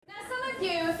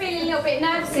You are feeling a little bit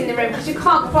nervous in the room because you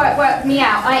can't quite work me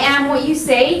out. I am what you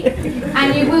see,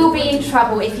 and you will be in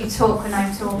trouble if you talk when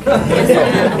I'm talking.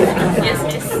 Yes.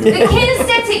 The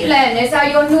kinesthetic learners are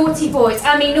your naughty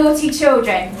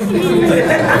children. They're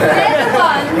the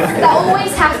ones that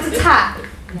always have to tap.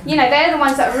 You know, they're the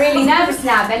ones that are really nervous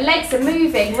now. Their legs are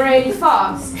moving really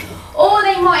fast. Or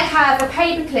they might have a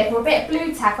paperclip or a bit of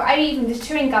glue tack or even the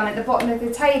chewing gum at the bottom of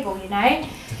the table, you know.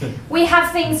 We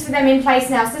have things for them in place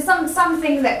now. So some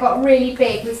things that got really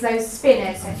big was those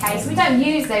spinners, okay? So we don't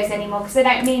use those anymore because they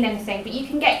don't mean anything, but you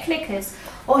can get clickers.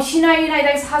 Or you know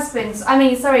those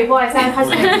wives and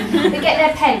husbands, they get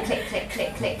their pen, click, click,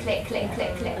 click, click, click, click,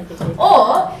 click, click.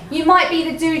 Or you might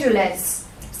be the doodlers.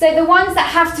 So the ones that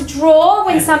have to draw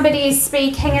when somebody is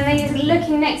speaking and then you're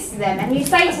looking next to them and you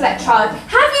say to that child,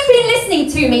 have you been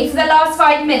listening to me for the last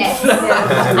 5 minutes?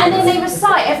 And then they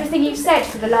recite everything you've said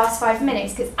for the last 5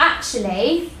 minutes because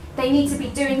actually they need to be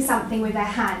doing something with their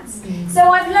hands. So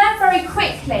I've learned very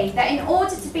quickly that in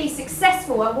order to be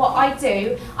successful at what I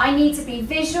do, I need to be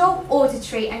visual,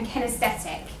 auditory and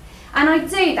kinesthetic. And I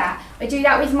do that. I do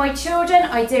that with my children,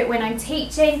 I do it when I'm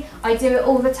teaching, I do it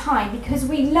all the time because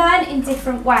we learn in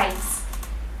different ways.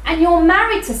 And you're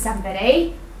married to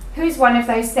somebody who's one of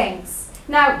those things.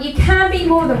 Now, you can be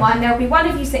more than one. There'll be one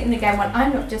of you sitting there going, well,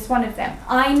 I'm not just one of them.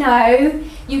 I know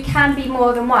you can be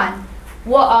more than one.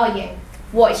 What are you?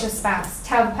 What is your spouse?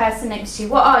 Tell the person next to you,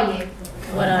 what are you?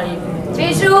 What are you?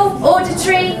 Visual,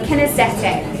 auditory,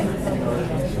 kinesthetic.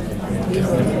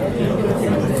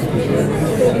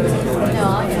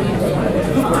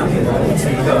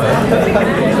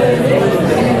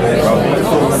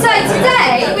 So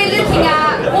today we're looking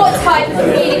at what type of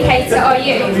communicator are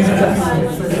you?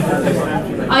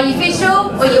 Are you visual?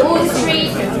 Are you auditory?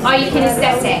 Are you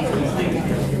kinesthetic?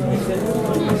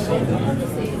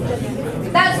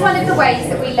 That's one of the ways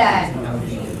that we learn.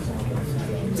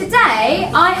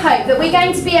 Today I hope that we're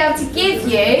going to be able to give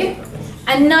you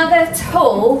another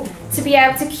tool to be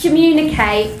able to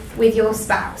communicate with your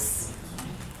spouse.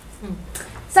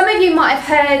 Some of you might have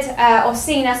heard or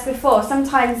seen us before.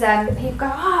 Sometimes people go,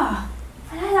 I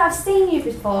know I've seen you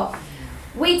before.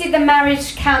 We did the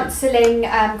marriage counselling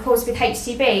course with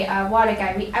HTB a while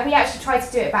ago. We actually try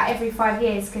to do it about every 5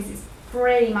 years because it's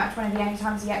pretty much one of the only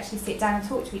times we actually sit down and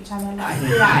talk to each other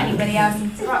without anybody else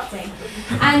interrupting.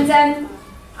 And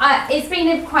it's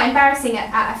been quite embarrassing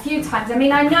at a few times. I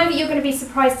mean, I know that you're going to be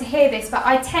surprised to hear this, but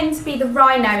I tend to be the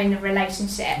rhino in the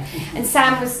relationship. And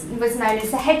Sam was known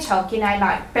as the hedgehog, you know,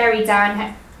 like bury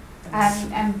down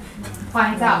and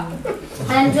wind up.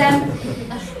 And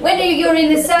when you're in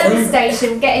the service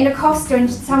station getting a Costa and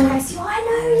someone goes, I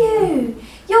know you.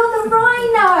 You're the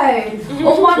rhino!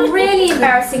 Or one really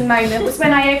embarrassing moment was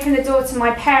when I opened the door to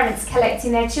my parents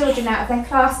collecting their children out of their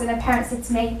class and their parents said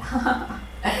to me,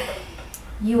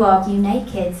 you argue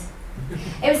naked.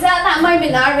 It was at that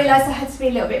moment that I realised I had to be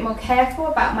a little bit more careful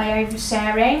about my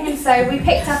oversharing, and so we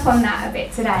picked up on that a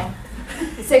bit today.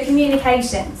 So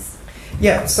communications.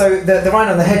 Yeah, so the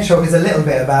rhino and the hedgehog is a little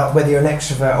bit about whether you're an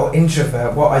extrovert or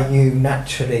introvert. What are you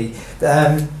naturally?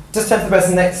 Just turn to the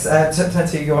person next, turn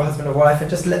to your husband or wife and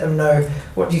just let them know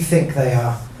what do you think they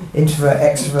are. Introvert,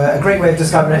 extrovert. A great way of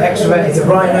describing an extrovert is a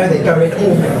rhino. They go in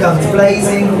all guns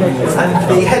blazing. And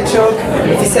the hedgehog,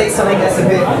 if you say something that's a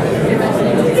bit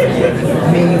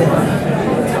mean,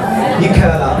 you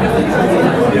curl up.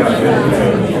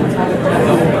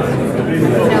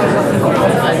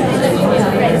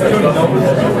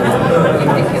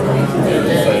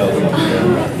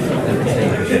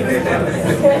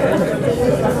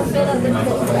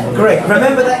 Great.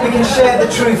 Remember that we can share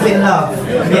the truth in love.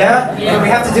 Yeah? But we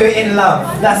have to do it in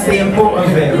love. That's the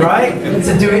important bit, right?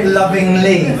 To do it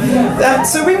lovingly.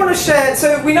 So we want to share.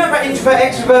 So we know about introvert,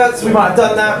 extroverts. We might have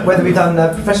done that, whether we've done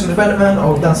professional development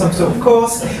or done some sort of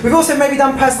course. We've also maybe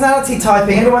done personality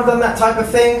typing. Anyone done that type of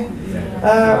thing?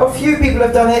 A few people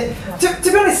have done it.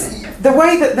 To be honest, the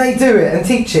way that they do it and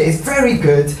teach it is very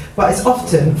good, but it's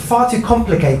often far too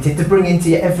complicated to bring into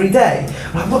your everyday.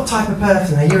 Like, what type of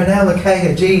person? Are you an L, a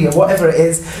K, a G, or whatever it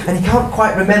is? And you can't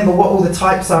quite remember what all the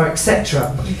types are,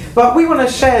 etc. But we want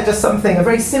to share just something, a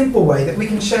very simple way that we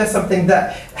can share something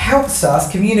that helps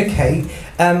us communicate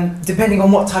depending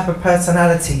on what type of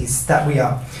personalities that we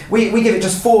are. We give it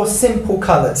just 4 simple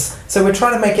colours. So we're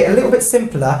trying to make it a little bit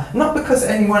simpler, not because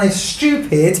anyone is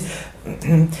stupid, but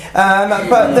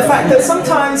the fact that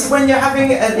sometimes when you're having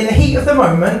in the heat of the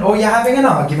moment, or you're having an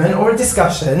argument or a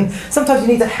discussion, sometimes you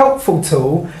need a helpful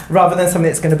tool rather than something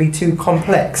that's going to be too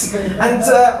complex. And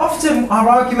often our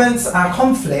arguments, our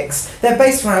conflicts, they're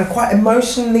based around quite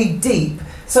emotionally deep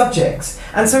subjects.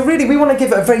 And so really we want to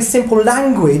give it a very simple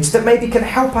language that maybe can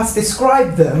help us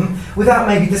describe them without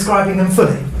maybe describing them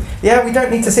fully. Yeah, we don't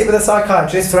need to sit with a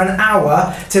psychiatrist for an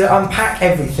hour to unpack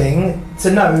everything to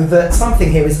know that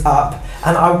something here is up,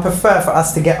 and I would prefer for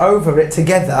us to get over it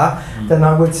together than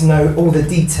I would to know all the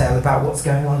detail about what's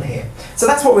going on here. So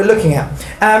that's what we're looking at.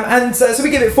 So we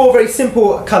give it 4 very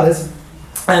simple colours,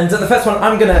 and the first one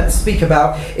I'm going to speak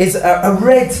about is a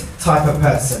red type of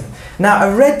person. Now,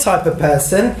 a red type of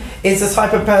person is a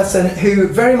type of person who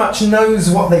very much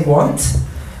knows what they want.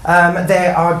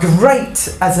 They are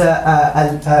great as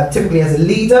typically as a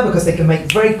leader because they can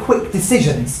make very quick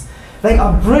decisions. They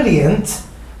are brilliant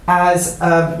as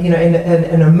in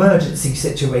an emergency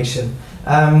situation.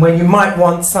 When you might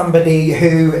want somebody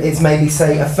who is maybe,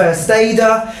 say, a first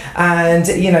aider, and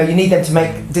you need them to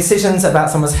make decisions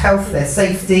about someone's health, their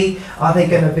safety. Are they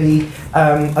going to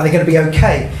be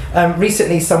okay?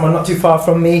 Recently, someone not too far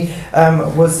from me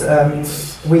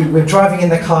we're driving in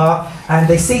the car, and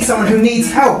they see someone who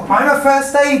needs help. I'm a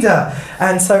first aider,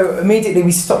 and so immediately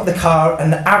we stop the car,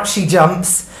 and out she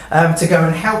jumps to go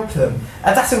and help them.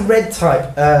 And that's a red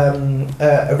type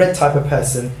of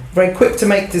person. Very quick to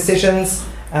make decisions.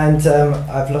 And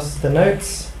I've lost the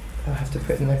notes. I have to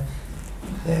put in there.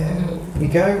 There we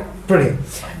go. Brilliant.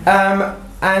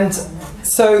 And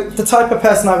so the type of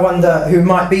person I wonder who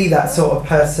might be that sort of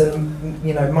person,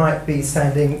 might be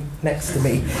standing next to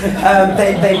me.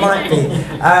 They might be.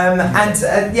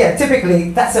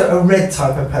 Typically that's a red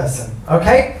type of person.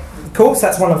 Okay? Cool, so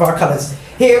that's one of our colours.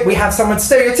 Here we have someone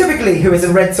stereotypically who is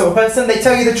a red sort of person. They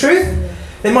tell you the truth.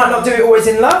 They might not do it always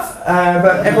in love,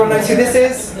 but everyone knows who this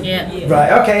is? Yeah.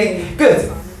 Right, okay,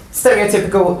 good.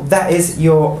 Stereotypical, that is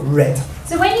your red.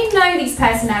 So when you know these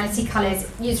personality colours,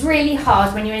 it's really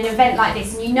hard when you're in an event like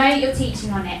this and you know you're teaching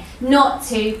on it, not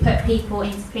to put people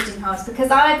into pigeonholes,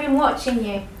 because I've been watching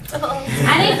you.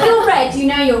 And if you're red, you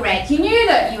know you're red. You knew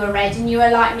that you were red and you were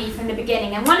like me from the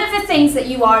beginning. And one of the things that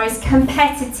you are is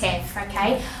competitive,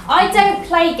 okay? I don't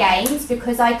play games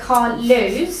because I can't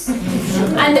lose.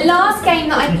 And the last game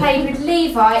that I played with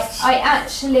Levi, I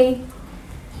actually...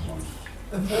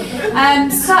 So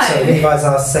Levi's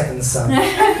our second son.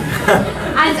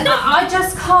 And I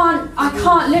just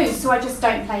can't lose, so I just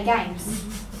don't play games.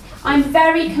 I'm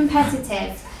very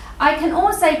competitive. I can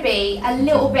also be a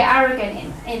little bit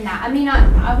arrogant in that. I mean,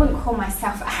 I wouldn't call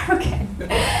myself arrogant,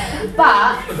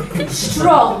 but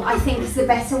strong, I think, is the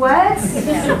better word.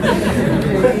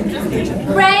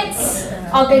 Reds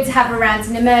are good to have around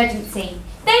an emergency.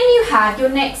 Then you have your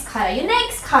next colour. Your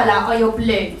next colour are your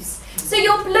blues. So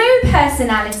your blue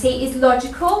personality is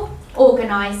logical,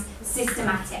 organised,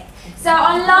 systematic. So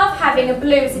I love having a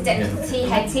blue as a deputy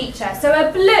head teacher. So a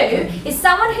blue is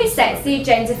someone who sets the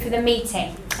agenda for the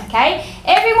meeting. Okay?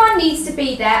 Everyone needs to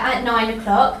be there at 9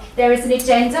 o'clock. There is an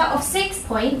agenda of 6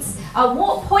 points, at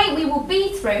what point we will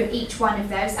be through each one of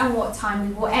those and what time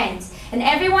we will end. And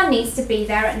everyone needs to be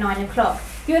there at 9 o'clock.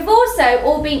 You have also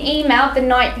all been emailed the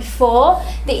night before,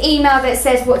 the email that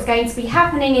says what's going to be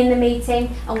happening in the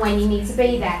meeting and when you need to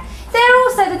be there. They're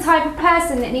also the type of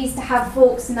person that needs to have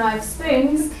forks, knives,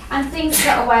 spoons and things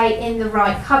put away in the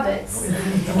right cupboards.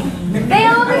 They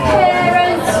are the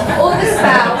parent or the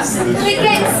spouse that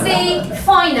gets the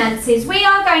finances. We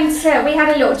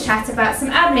had a little chat about some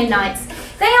admin nights.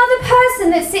 They are the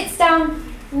person that sits down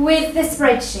with the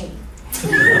spreadsheet,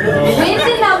 with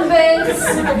the numbers,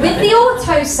 with the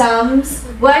auto sums,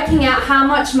 working out how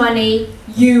much money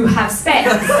you have spent.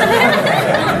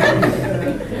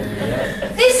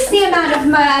 This is the amount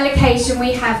of allocation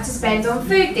we have to spend on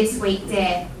food this week,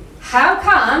 dear. How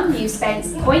come you spent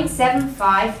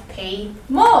 0.75p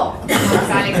more than was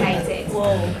allocated?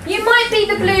 You might be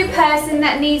the blue person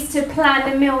that needs to plan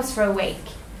the meals for a week.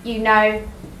 You know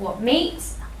what meat,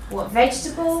 what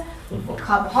vegetable, what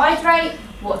carbohydrate,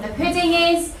 what the pudding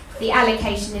is, the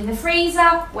allocation in the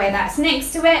freezer, where that's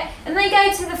next to it, and they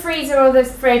go to the freezer or the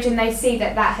fridge and they see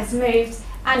that that has moved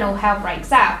and all hell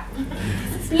breaks out.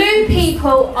 Blue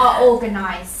people are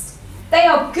organised. They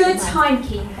are good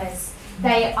timekeepers.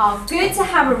 They are good to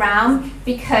have around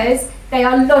because they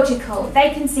are logical. They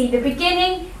can see the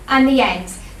beginning and the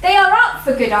end. They are up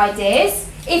for good ideas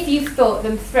if you've thought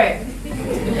them through.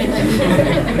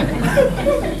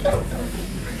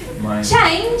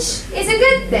 Change is a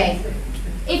good thing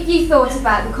if you thought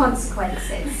about the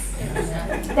consequences.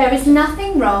 There is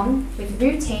nothing wrong with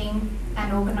routine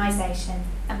and organisation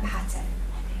and pattern.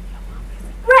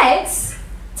 Reds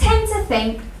tend to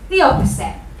think the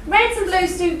opposite. Reds and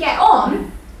blues do get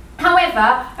on.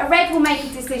 However, a red will make a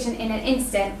decision in an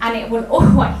instant and it will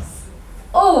always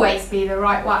always be the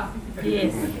right one.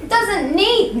 Yes. It doesn't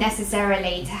need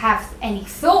necessarily to have any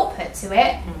thought put to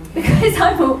it, because they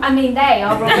are already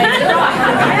right.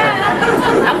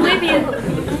 I'm with you.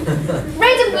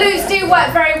 Red and blues do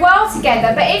work very well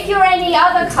together, but if you're any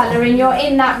other colour and you're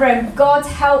in that room, God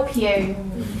help you.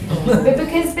 But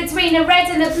because between a red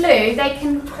and a blue, they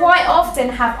can quite often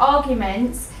have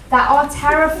arguments that are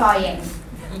terrifying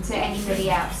to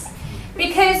anybody else.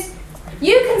 Because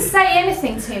you can say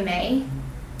anything to me,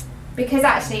 because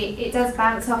actually it does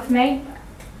bounce off me.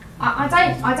 I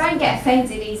don't get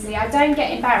offended easily, I don't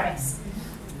get embarrassed.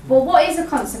 Well, what is the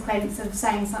consequence of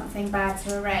saying something bad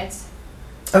to a red?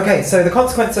 Okay, so the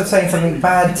consequence of saying something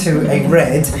bad to a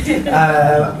red,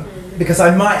 because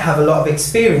I might have a lot of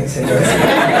experience in this,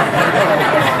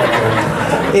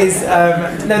 is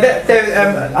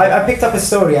I picked up a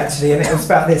story actually, and it was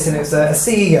about this, and it was a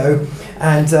CEO,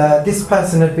 and this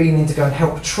person had been in to go and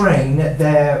help train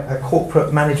their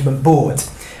corporate management board,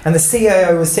 and the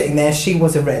CEO was sitting there. She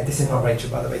was a red. This is not Rachel,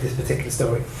 by the way, this particular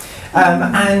story.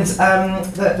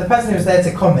 The person who was there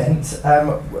to comment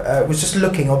was just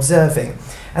looking, observing,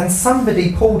 and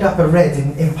somebody pulled up a red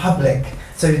in public.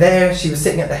 So there she was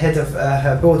sitting at the head of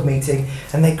her board meeting,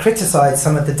 and they criticised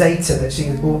some of the data that she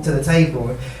had brought to the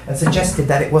table and suggested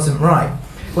that it wasn't right.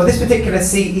 Well, this particular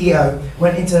CEO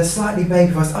went into a slightly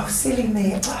baby voice, "Oh, silly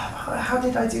me, how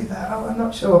did I do that? Oh, I'm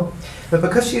not sure." But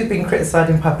because she had been criticised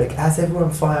in public, as everyone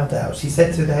filed out, she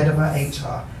said to the head of her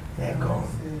HR, "They're gone,"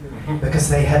 because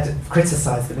they had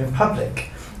criticised them in public.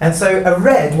 And so a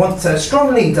red wants a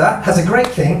strong leader, has a great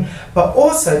thing, but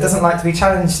also doesn't like to be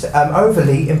challenged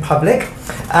overly in public.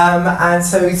 And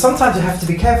so sometimes you have to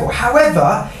be careful.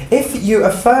 However, if you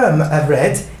affirm a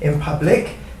red in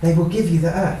public, they will give you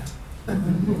the earth.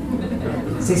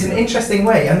 So it's an interesting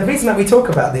way. And the reason that we talk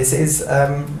about this is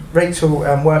Rachel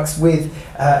works with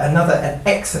an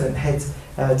excellent head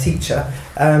teacher,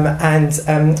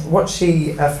 and what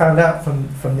she found out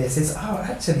from this is,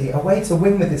 actually a way to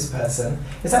win with this person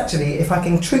is actually if I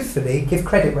can truthfully give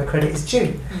credit where credit is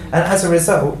due, and as a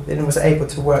result it was able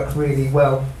to work really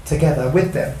well together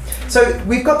with them. So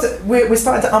we're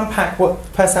starting to unpack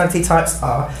what personality types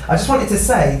are. I just wanted to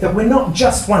say that we're not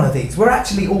just one of these, we're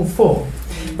actually all four,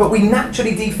 but we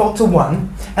naturally default to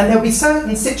one, and there'll be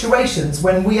certain situations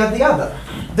when we are the other.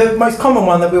 The most common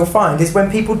one that we'll find is when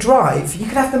people drive. You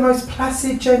could have the most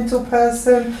placid, gentle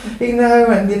person,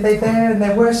 and they're there and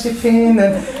they're worshipping,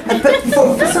 but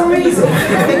for some reason,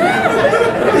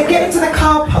 they get into the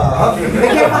car park,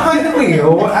 they get behind the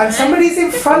wheel, and somebody's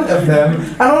in front of them,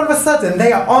 and all of a sudden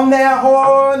they are on their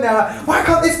horn, they're like, "Why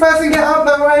can't this person get out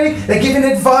of the way?" They're giving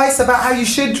advice about how you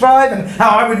should drive, and how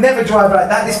I would never drive like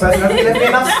that, this person doesn't give me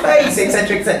enough space,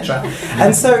 etc., etc.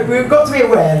 And so we've got to be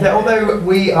aware that although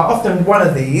we are often one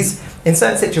of these, in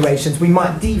certain situations we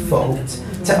might default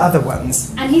to other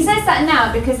ones. And he says that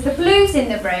now because the blues in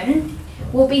the room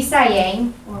will be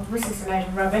saying, "Well, this is a load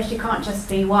of rubbish, you can't just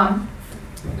be one."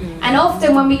 And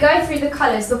often when we go through the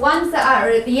colours, the ones that are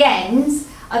at the end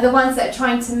are the ones that are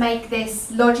trying to make this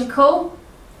logical.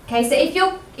 Okay, so if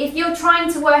you're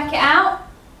trying to work it out,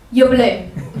 you're blue.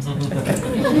 It's worth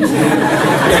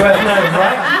knowing,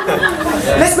 right?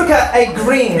 Let's look at a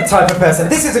green type of person.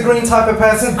 This is a green type of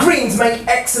person. Greens make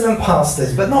excellent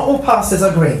pastors, but not all pastors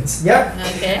are greens, yeah?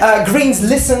 Okay. Greens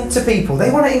listen to people.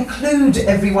 They want to include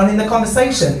everyone in the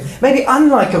conversation. Maybe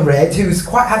unlike a red, who's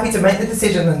quite happy to make the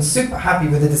decision and super happy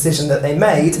with the decision that they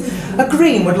made, a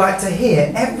green would like to hear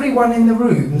everyone in the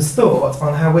room's thought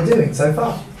on how we're doing so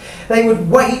far. They would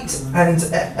wait, and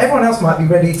everyone else might be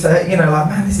ready to,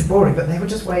 man, this is boring, but they would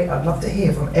just wait. I'd love to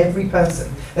hear from every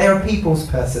person. They are a people's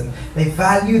person. They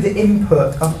value the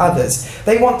input of others.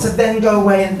 They want to then go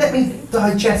away and let me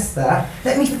digest that,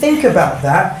 let me think about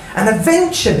that, and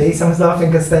eventually, someone's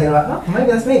laughing because they're like, "Oh,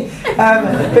 maybe that's me."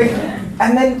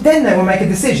 And then they will make a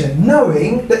decision,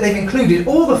 knowing that they've included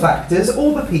all the factors,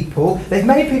 all the people, they've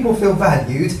made people feel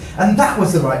valued, and that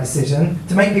was the right decision,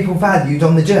 to make people valued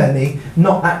on the journey,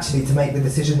 not actually to make the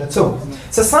decision at all.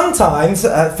 So sometimes,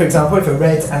 for example, if a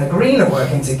red and a green are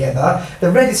working together, the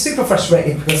red is super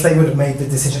frustrated because they would have made the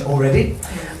decision already.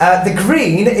 The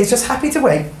green is just happy to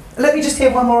wait. Let me just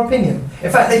hear one more opinion.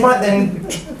 In fact, they might then,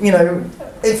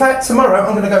 in fact, tomorrow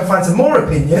I'm going to go and find some more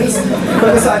opinions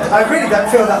because I really don't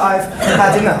feel that I've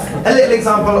had enough. A little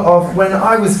example of when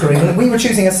I was green, we were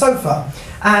choosing a sofa,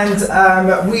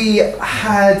 and we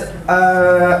had,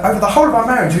 over the whole of our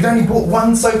marriage, we'd only bought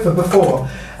one sofa before.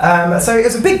 So it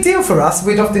was a big deal for us.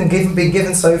 We'd often be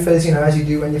given sofas, as you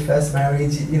do when you're first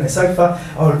married, sofa,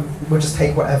 or we'll just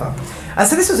take whatever. And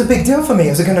so this was a big deal for me.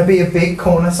 It was going to be a big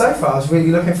corner sofa. I was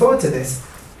really looking forward to this.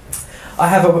 I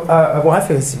have a wife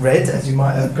who's red, as you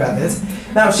might have gathered.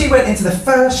 Now, she went into the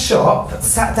first shop,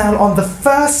 sat down on the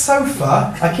first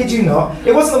sofa, I kid you not.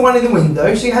 It wasn't the one in the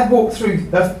window, she had walked through,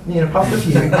 past a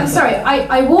few. I'm sorry,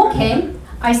 I walk in,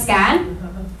 I scan,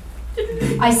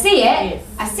 I see it,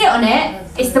 I sit on it,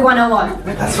 it's the one I want.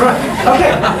 That's right.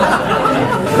 Okay.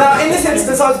 Now, in this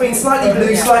instance, I was being slightly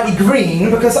blue, slightly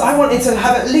green, because I wanted to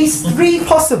have at least 3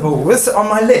 possibles on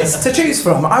my list to choose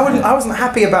from. I wasn't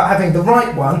happy about having the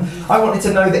right one. I wanted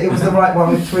to know that it was the right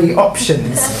one with 3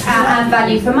 options. And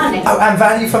value for money. Oh, and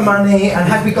value for money. And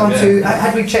had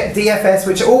we checked DFS,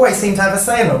 which always seem to have a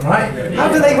sale on, right?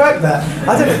 How do they work that?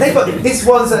 I don't know. This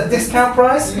was a discount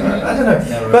price. I don't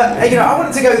know. But I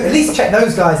wanted to go at least check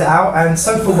those guys out, and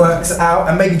Sofa Works out,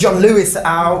 and maybe John Lewis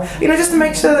out, just to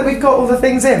make sure that we've got all the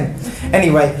things in.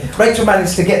 Anyway, Rachel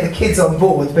managed to get the kids on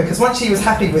board, because once she was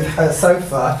happy with her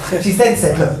sofa, she then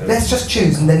said, look, let's just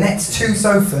choose the next 2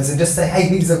 sofas and just say, hey,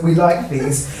 we like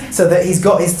these, so that he's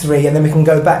got his 3, and then we can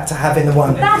go back to having the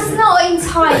one. That's not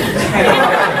entirely true.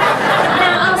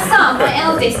 Now, our son, my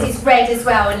eldest, is red as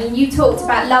well, and you talked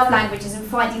about love languages and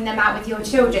finding them out with your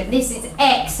children. This is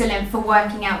excellent for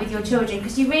working out with your children,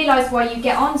 because you realise why you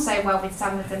get on so well with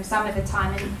some of them some of the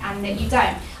time, and that you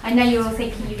don't. I know you're all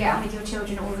thinking you get on with your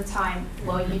children all the time.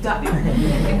 Well, you don't.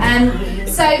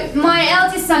 So my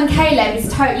eldest son Caleb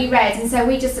is totally red, and so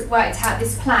we just worked out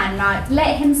this plan, like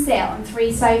let him sit on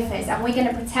 3 sofas, and we're going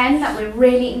to pretend that we're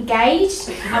really engaged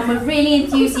and we're really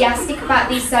enthusiastic about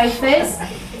these sofas.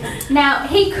 Now,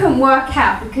 he couldn't work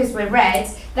out, because we're red,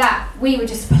 that we were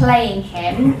just playing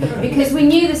him, because we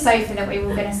knew the sofa that we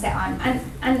were going to sit on.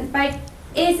 And babe,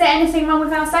 is there anything wrong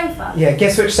with our sofa? Yeah,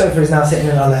 guess which sofa is now sitting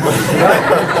in our lap,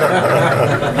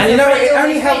 right? And it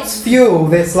only helps fuel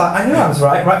this, I knew I was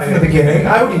right from the beginning.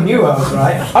 I already knew I was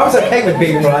right. I was okay with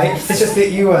being right, it's just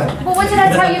that you weren't. Well, what did I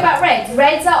tell you about reds?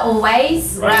 Reds are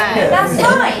always right. Yeah. That's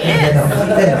right.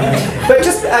 Yeah. But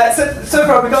just, so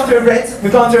far we've gone through a red,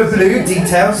 we've gone through a blue,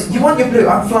 details. You want your blue,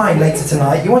 I'm flying later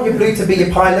tonight, you want your blue to be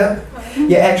your pilot,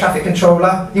 your air traffic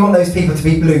controller, you want those people to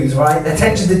be blues, right?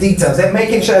 Attention to details, they're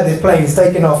making sure this plane is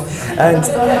taking off. And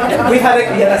we've had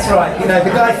that's right, the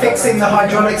guy fixing the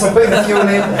hydraulics or putting the fuel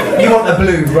in, you want the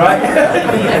blue, right?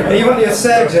 You want your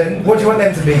surgeon, what do you want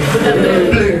them to be?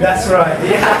 Blue, that's right,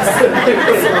 absolutely.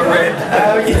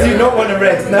 You do not want a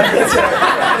red, no, that's right.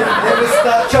 They will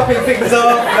start chopping things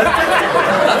off.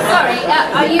 Sorry,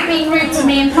 are you being rude to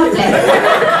me in public?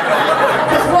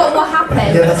 Because what will happen?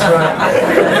 Yeah, that's right.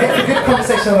 A good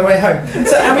conversation on the way home.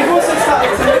 So, and we've also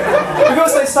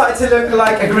started to look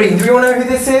like a green. Do we all know who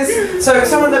this is? So,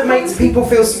 someone that makes people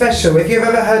feel special. If you've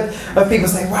ever heard of people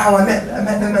say, "Wow, I met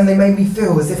them and they made me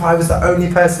feel as if I was the only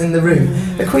person in the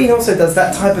room." The Queen also does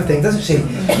that type of thing, doesn't she?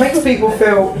 Makes people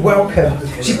feel welcome.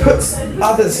 She puts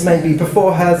others maybe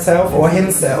before herself or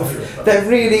himself. That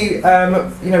really,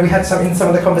 we had in some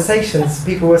of the conversations,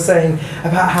 people were saying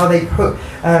about how they put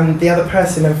the other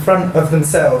person in front of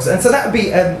themselves. And so that would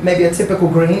be maybe a typical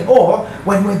green, or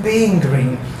when we're being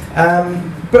green.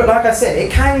 But like I said,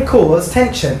 it can cause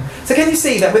tension. So can you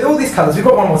see that with all these colours, we've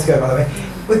got one more to go by the way,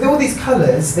 with all these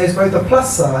colours, there's both a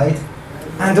plus side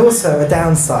and also a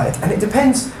downside. And it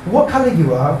depends what colour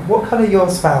you are, what colour your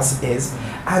spouse is,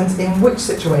 and in which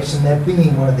situation they're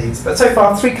being one of these. But so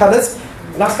far, 3 colours.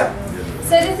 Last go.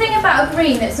 So the thing about a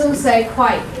green that's also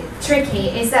quite tricky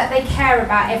is that they care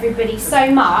about everybody so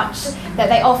much that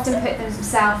they often put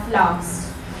themselves last.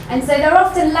 And so they're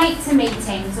often late to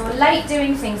meetings or late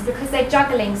doing things because they're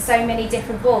juggling so many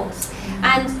different balls.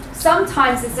 And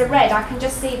sometimes as a red, I can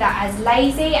just see that as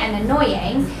lazy and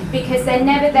annoying because they're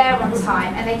never there on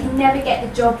time and they can never get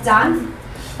the job done.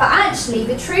 But actually,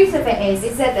 the truth of it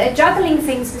is that they're juggling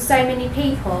things for so many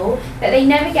people that they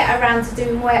never get around to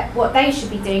doing what they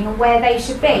should be doing and where they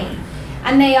should be.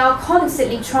 And they are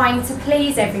constantly trying to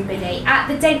please everybody at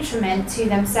the detriment to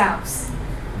themselves.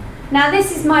 Now,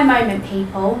 this is my moment,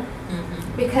 people,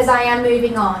 because I am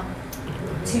moving on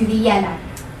to the yellow.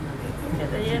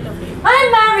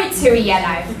 I'm married to a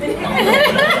yellow.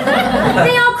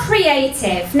 They are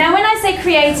creative. Now, when I say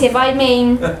creative, I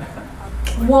mean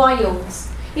wild.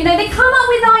 They come up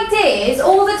with ideas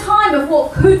all the time of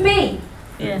what could be.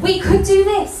 Yeah. We could do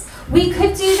this, we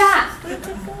could do that.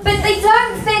 But they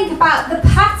don't think about the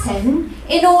pattern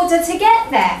in order to get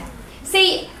there.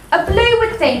 See, a blue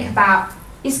would think about,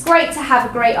 it's great to have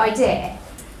a great idea,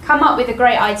 come up with a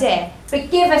great idea, but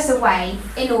give us a way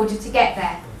in order to get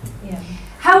there. Yeah.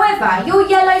 However, your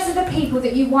yellows are the people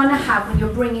that you want to have when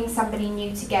you're bringing somebody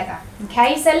new together.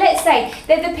 Okay, so let's say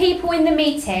they're the people in the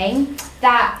meeting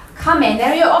that come in,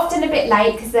 they're often a bit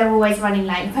late because they're always running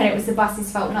late, but it was the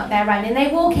bus's fault, not their own. And they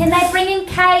walk in, they're bringing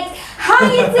cake. How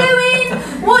you doing?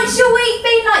 What's your week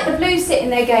blue's sitting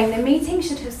there going, the meeting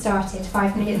should have started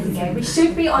 5 minutes ago. We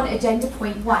should be on agenda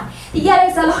point 1. The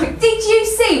yellows are like, did you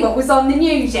see what was on the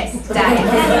news yesterday?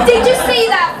 Did you see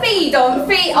that feed on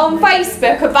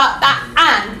Facebook about that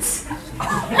ant?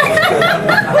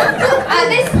 At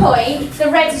this point, the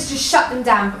reds just shut them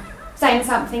down, saying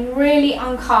something really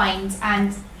unkind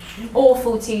and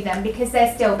awful to them because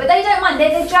they're still, but they don't mind,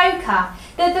 they're the joker,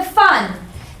 they're the fun,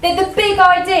 they're the big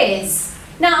ideas.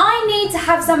 Now I need to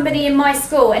have somebody in my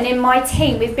school and in my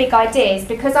team with big ideas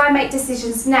because I make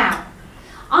decisions now.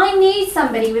 I need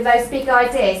somebody with those big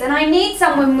ideas and I need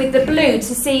someone with the blue to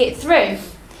see it through.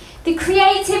 The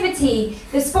creativity,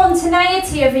 the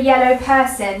spontaneity of a yellow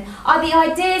person are the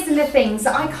ideas and the things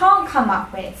that I can't come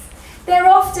up with. They're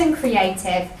often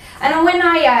creative. And when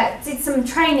I did some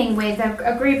training with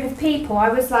a group of people, I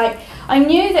was like, I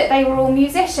knew that they were all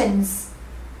musicians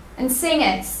and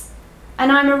singers.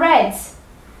 And I'm a red.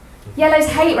 Yellows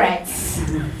hate reds.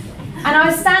 And I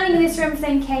was standing in this room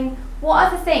thinking, what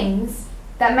are the things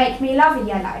that make me love a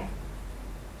yellow?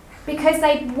 Because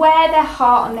they wear their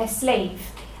heart on their sleeve.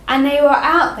 And they are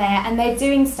out there and they're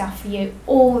doing stuff for you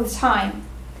all the time.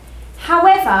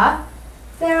 However,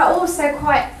 there are also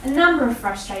quite a number of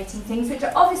frustrating things which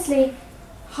are obviously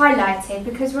highlighted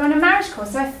because we're on a marriage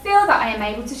course, so I feel that I am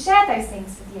able to share those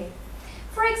things with you.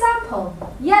 For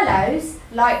example, yellows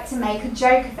like to make a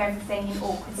joke of everything in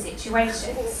awkward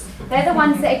situations. They're the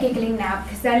ones that are giggling now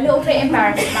because they're a little bit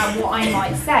embarrassed about what I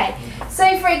might say.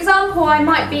 So for example, I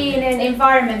might be in an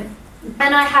environment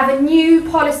and I have a new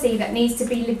policy that needs to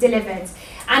be delivered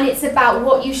and it's about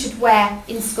what you should wear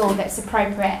in school that's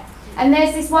appropriate. And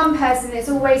there's this one person that's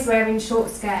always wearing short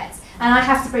skirts and I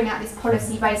have to bring out this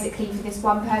policy basically for this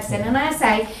one person and I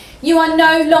say, you are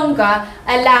no longer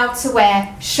allowed to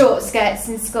wear short skirts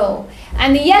in school.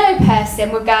 And the yellow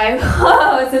person will go,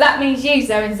 oh, so that means you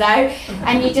so-and-so,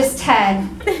 and you just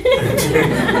turn.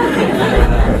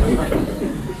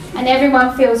 And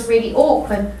everyone feels really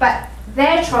awkward, but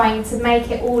they're trying to make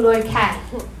it all okay.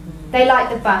 They like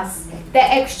the buzz, they're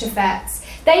extroverts.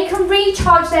 They can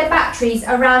recharge their batteries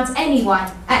around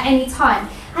anyone at any time,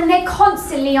 and they're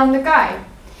constantly on the go.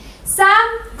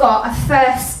 Sam got a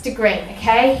first degree,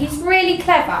 okay? He's really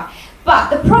clever, but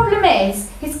the problem is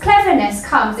his cleverness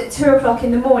comes at 2 o'clock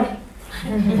in the morning.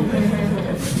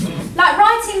 Like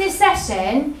writing this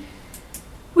session,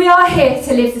 we are here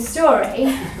to live the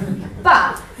story,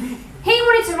 but he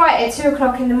wanted to write it at 2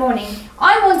 o'clock in the morning.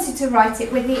 I wanted to write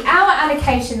it with the hour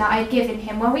allocation that I'd given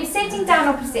him when we were sitting down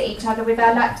opposite each other with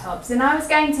our laptops, and I was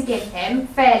going to give him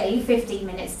fairly 15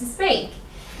 minutes to speak.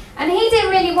 And he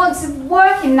didn't really want to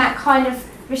work in that kind of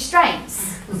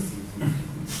restraints.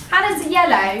 How does a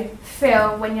yellow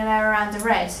feel when you're around a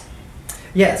red?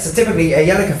 Yeah, so typically a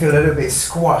yellow can feel a little bit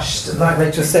squashed. Like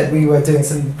Rachel said, we were doing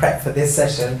some prep for this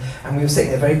session and we were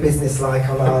sitting there very business-like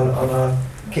on our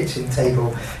kitchen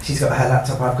table. She's got her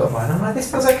laptop, I've got mine. I'm like,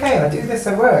 this feels okay, I do this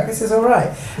at work, this is all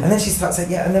right. And then she starts saying,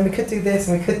 yeah, and then we could do this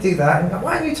and we could do that. And I'm like,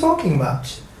 why aren't you talking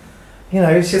much? You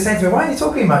know, she was saying to me, why aren't you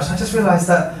talking much? And I just realised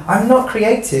that I'm not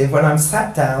creative when I'm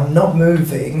sat down, not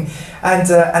moving, and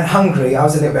hungry. I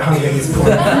was a little bit hungry at this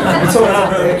point.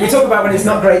 we talk about when it's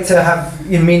not great to have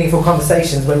meaningful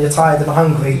conversations when you're tired and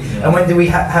hungry. And when do we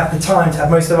have the time to have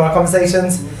most of our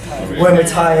conversations? When we're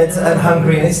tired and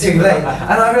hungry and it's too late. And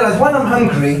I realised, one, I'm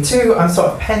hungry, two, I'm sort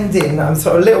of penned in, I'm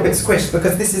sort of a little bit squished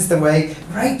because this is the way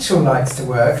Rachel likes to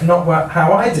work, not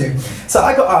how I do. So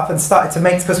I got up and started to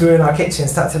make, because we were in our kitchen,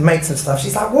 started to make some stuff.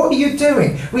 She's like, what are you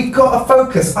doing? We've got to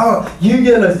focus. Oh, you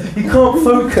yellows, you can't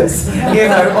focus, on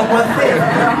one thing.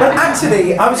 But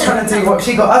actually, I was trying to do what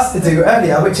she got us to do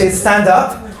earlier, which is stand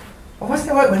up. Well, why does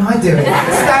it work when I do it?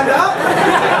 Stand up.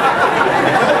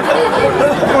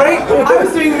 Great. I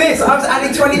was doing this. I was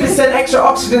adding 20% extra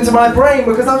oxygen to my brain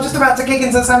because I was just about to kick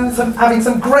into having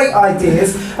some great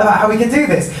ideas about how we can do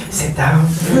this. Sit down.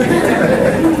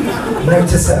 Note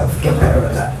to self. Get better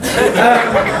at that.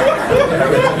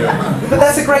 But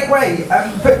that's a great way.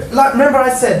 But remember I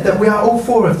said that we are all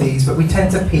 4 of these, but we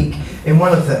tend to peak in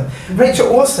one of them. Rachel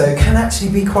also can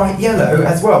actually be quite yellow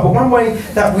as well. But one way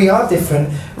that we are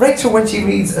different, Rachel, when she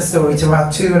reads a story to our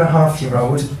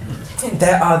 2.5-year-old,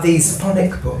 there are these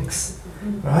phonic books,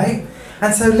 right?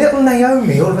 And so little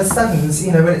Naomi, all of a sudden,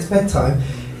 when it's bedtime,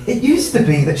 it used to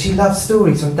be that she loved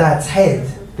stories from Dad's head,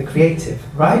 the creative,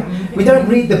 right? We don't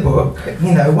read the book.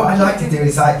 What I like to do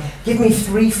is give me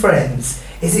 3 friends.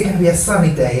 Is it going to be a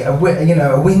sunny day, a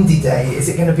windy day? Is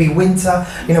it going to be winter?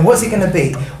 What's it going to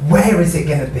be? Where is it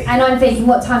going to be? And I'm thinking,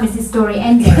 what time is this story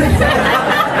ending?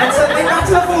 And so they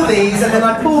rattle up all these, and then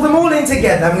I pull them all in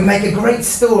together, and we make a great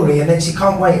story, and then she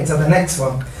can't wait until the next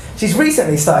one. She's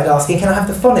recently started asking, can I have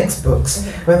the phonics books,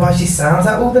 whereby she sounds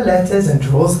out all the letters and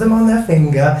draws them on her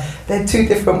finger. They're two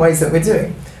different ways that we're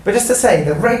doing. But just to say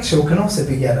that Rachel can also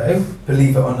be yellow,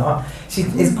 believe it or not. She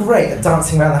is great at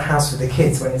dancing around the house with the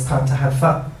kids when it's time to have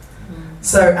fun.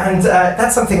 So, and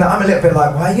that's something that I'm a little bit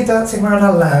like, why are you dancing around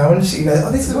our lounge? She goes,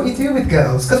 oh, this is what you do with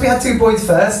girls. Because we had 2 boys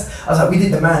first, I was like, we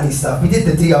did the manly stuff, we did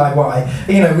the DIY.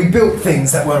 You know, we built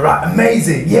things that were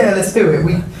amazing. Yeah, let's do it.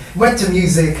 We went to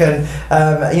music and,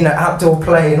 outdoor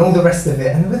play and all the rest of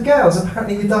it. And with girls,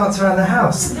 apparently we dance around the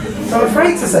house. So I'm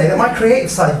afraid to say that my creative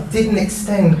side didn't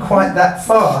extend quite that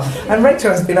far. And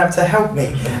Rachel has been able to help me,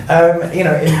 in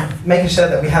making sure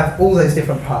that we have all those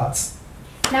different parts.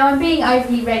 Now I'm being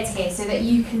overly red here so that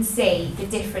you can see the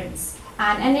difference.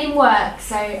 And in work,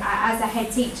 so as a head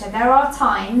teacher, there are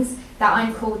times that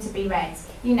I'm called to be red.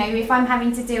 You know, if I'm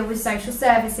having to deal with social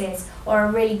services or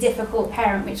a really difficult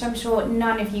parent, which I'm sure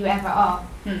none of you ever are.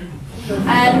 Or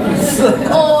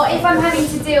if I'm having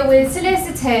to deal with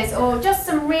solicitors or just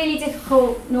some really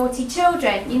difficult, naughty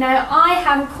children, you know, I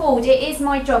am called, it is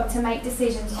my job to make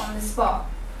decisions on the spot.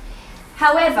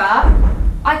 However,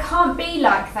 I can't be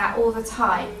like that all the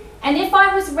time. And if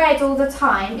I was red all the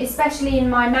time, especially in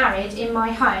my marriage, in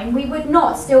my home, we would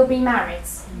not still be married.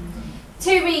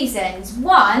 2 reasons.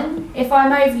 1, if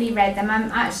I'm overly red, then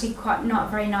I'm actually quite not a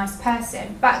very nice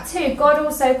person. But 2, God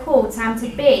also called Sam to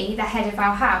be the head of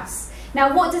our house.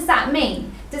 Now what does that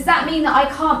mean? Does that mean that I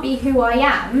can't be who I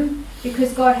am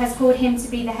because God has called him to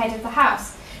be the head of the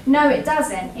house? No, it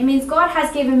doesn't. It means God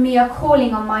has given me a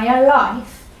calling on my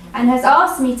life and has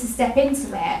asked me to step into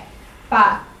it,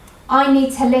 but I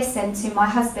need to listen to my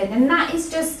husband. And that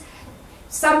is just,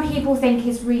 some people think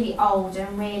is really old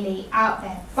and really out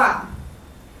there, but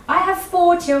I have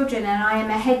 4 children and I am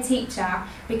a head teacher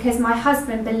because my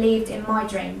husband believed in my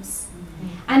dreams.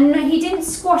 And he didn't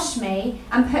squash me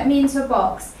and put me into a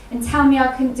box and tell me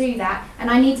I couldn't do that and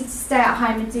I needed to stay at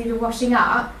home and do the washing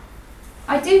up.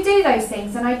 I do those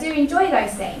things and I do enjoy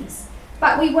those things,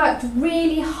 but we worked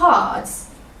really hard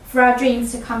for our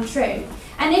dreams to come true.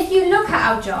 And if you look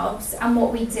at our jobs and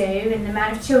what we do and the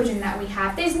amount of children that we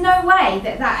have, there's no way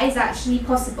that that is actually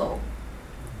possible.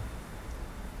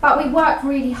 But we work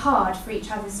really hard for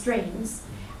each other's dreams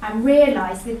and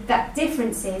realise that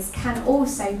differences can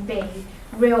also be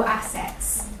real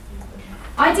assets.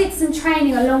 I did some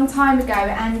training a long time ago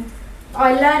and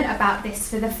I learnt about this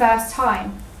for the first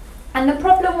time. And the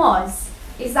problem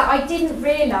is that I didn't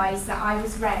realise that I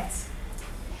was red.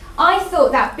 I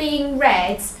thought that being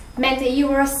red meant that you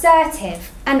were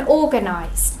assertive and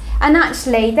organised. And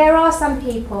actually, there are some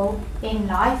people in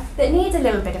life that need a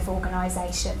little bit of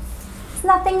organisation. There's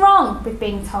nothing wrong with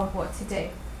being told what to do.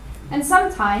 And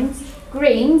sometimes,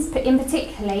 greens in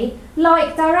particularly,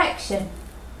 like direction.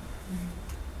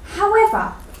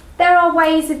 However, there are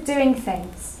ways of doing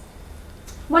things.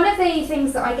 One of the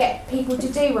things that I get people to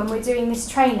do when we're doing this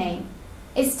training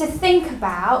is to think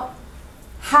about,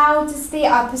 how does the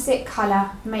opposite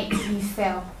colour make you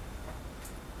feel?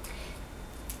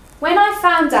 When I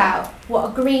found out what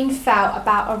a green felt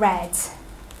about a red,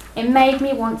 it made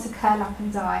me want to curl up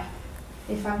and die,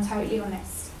 if I'm totally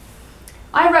honest.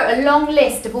 I wrote a long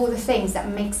list of all the things that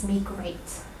makes me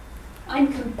great.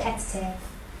 I'm competitive.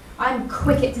 I'm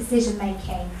quick at decision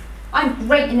making. I'm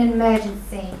great in an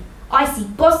emergency. I see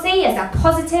bossy as a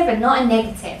positive and not a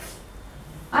negative.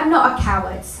 I'm not a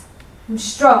coward. I'm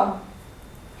strong.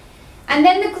 And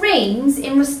then the greens,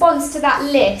 in response to that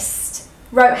list,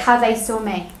 wrote how they saw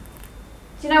me.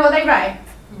 Do you know what they wrote?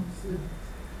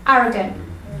 Arrogant,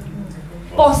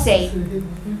 bossy,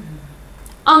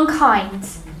 unkind,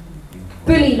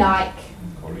 bully-like,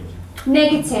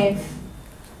 negative.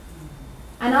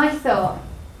 And I thought,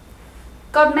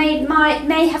 God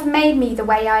may have made me the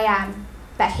way I am,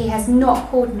 but he has not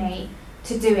called me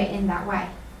to do it in that way.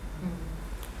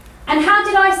 And how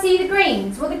did I see the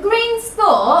greens? Well, the greens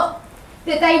thought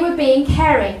that they were being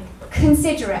caring,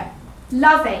 considerate,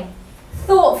 loving,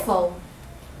 thoughtful.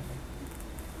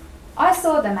 I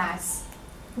saw them as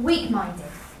weak-minded,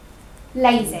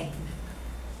 lazy.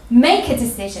 Make a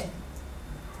decision.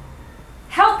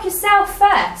 Help yourself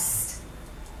first.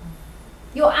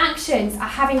 Your actions are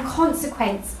having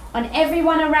consequence on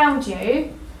everyone around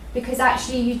you because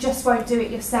actually you just won't do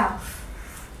it yourself.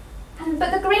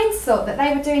 But the greens thought that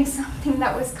they were doing something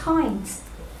that was kind.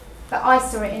 But I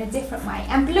saw it in a different way.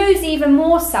 And blues even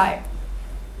more so.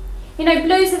 You know,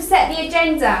 blues have set the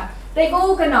agenda. They've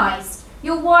organised.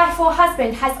 Your wife or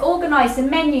husband has organised the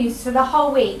menus for the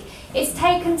whole week. It's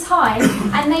taken time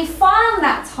and they found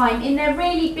that time in their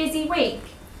really busy week.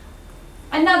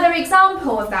 Another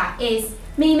example of that is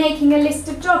me making a list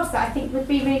of jobs that I think would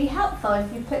be really helpful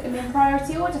if you put them in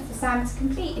priority order for Sam to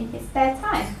complete in his spare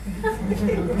time.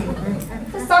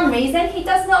 For some reason, he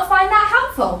does not find that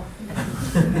helpful.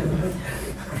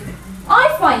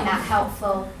 I find that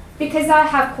helpful because I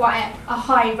have quite a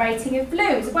high rating of blue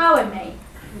as well in me.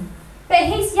 But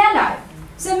he's yellow.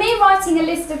 So me writing a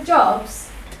list of jobs,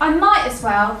 I might as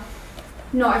well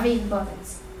not have even bothered.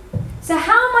 So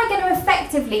how am I going to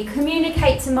effectively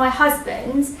communicate to my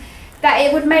husband that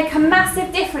it would make a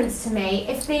massive difference to me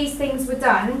if these things were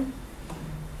done,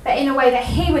 but in a way that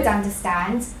he would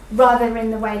understand, rather than in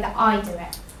the way that I do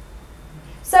it?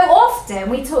 So often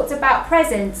we talked about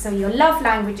presents or your love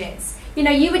languages. You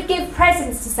know, you would give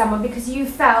presents to someone because you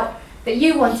felt that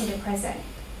you wanted a present.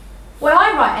 When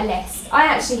I write a list, I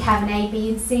actually have an A, B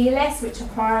and C list which are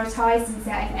prioritised in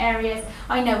certain areas.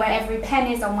 I know where every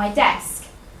pen is on my desk.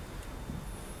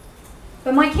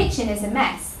 But my kitchen is a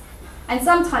mess. And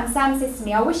sometimes Sam says to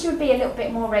me, I wish you would be a little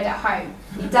bit more red at home.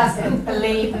 He doesn't,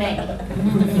 believe me.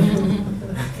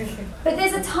 But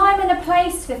there's a time and a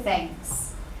place for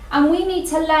things. And we need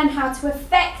to learn how to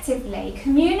effectively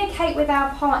communicate with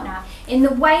our partner in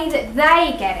the way that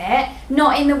they get it,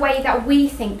 not in the way that we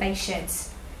think they should.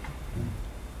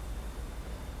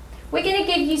 We're going to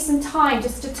give you some time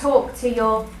just to talk to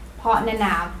your partner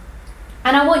now.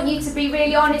 And I want you to be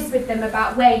really honest with them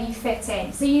about where you fit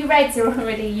in. So you reds are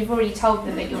already, you've already told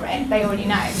them that you're red, they already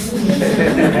know.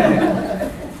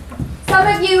 Some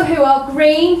of you who are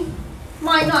green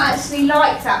might not actually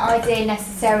like that idea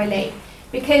necessarily,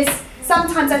 because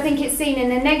sometimes I think it's seen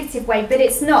in a negative way, but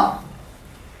it's not.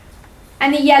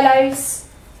 And the yellows,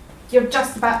 you're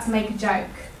just about to make a joke,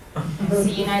 so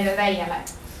you know that they're yellow.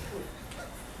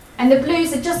 And the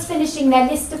blues are just finishing their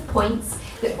list of points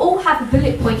that all have a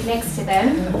bullet point next to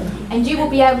them, and you will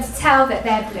be able to tell that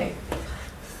they're blue.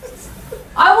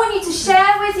 I want you to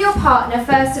share with your partner,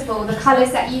 first of all, the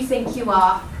colours that you think you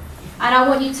are. And I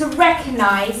want you to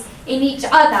recognise in each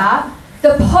other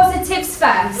the positives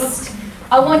first.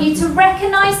 I want you to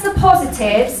recognise the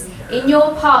positives in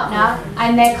your partner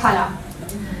and their colour.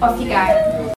 Off you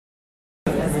go.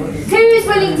 Who's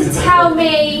willing to tell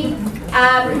me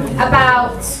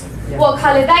about what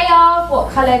colour they are,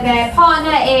 what colour their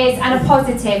partner is, and a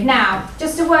positive? Now,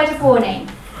 just a word of warning.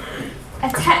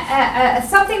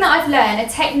 Something that I've learned, a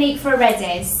technique for a red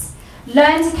is,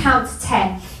 learn to count to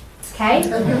 10, okay?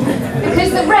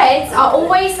 Because the reds are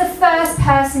always the first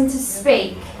person to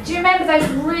speak. Do you remember those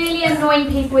really annoying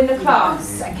people in the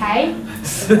class, okay?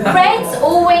 Reds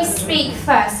always speak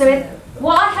first. So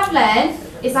what I have learned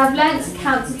is I've learned to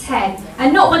count to 10.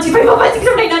 And not 1, 2, 3, 4, 5, 6,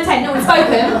 7, 8, 9, 10, no one's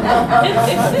spoken.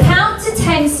 Count to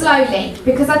 10 slowly,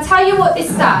 because I tell you what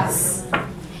this does.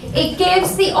 It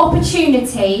gives the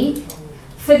opportunity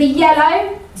for the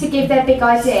yellow to give their big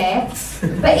idea,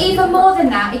 but even more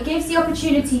than that, it gives the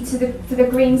opportunity for the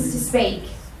greens to speak.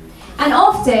 And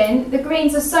often, the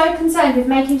greens are so concerned with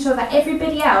making sure that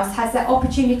everybody else has that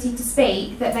opportunity to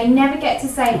speak that they never get to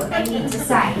say what they need to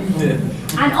say.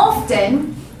 And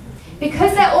often,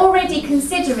 because they're already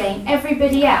considering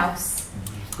everybody else,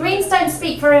 greens don't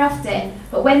speak very often,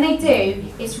 but when they do,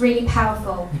 it's really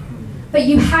powerful. But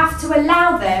you have to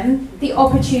allow them the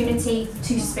opportunity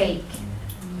to speak.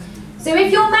 So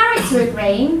if you're married to a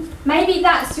green, maybe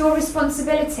that's your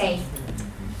responsibility,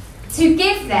 to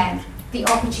give them the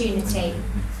opportunity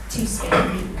to speak.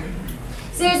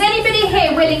 So is anybody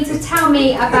here willing to tell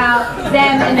me about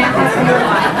them and their husband or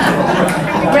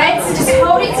wife? Reds, just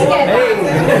hold it together.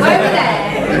 Over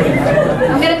there.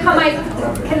 I'm going to come over.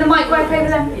 Can the mic work over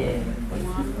there?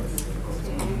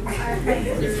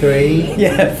 3,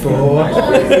 4.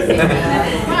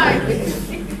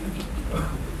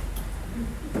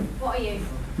 What are you?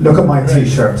 Look at my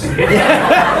t-shirt.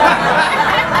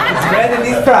 Red and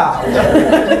he's proud.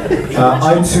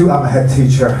 I too am a head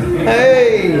teacher.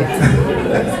 Hey!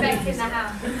 Respect in the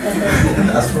house.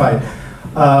 That's right.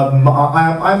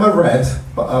 I'm a red,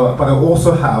 but I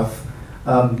also have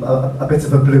a bit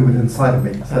of a blue inside of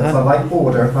me. So I like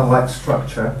order and I like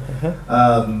structure,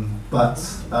 but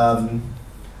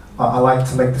I like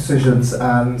to make decisions,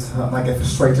 and I get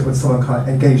frustrated when someone can't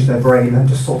engage their brain and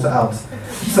just sort it out.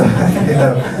 So,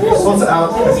 sort it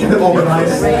out, keep it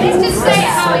organised. Let's just say it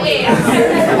how it is.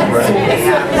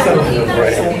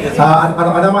 And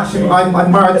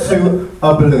I'm married to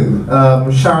a blue.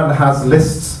 Sharon has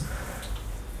lists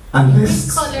and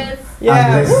lists Colours.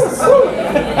 and lists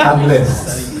and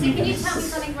lists. So can you tell me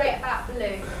something great about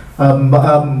blue?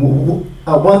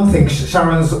 One thing,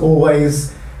 Sharon's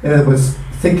always, in other words,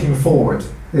 thinking forward.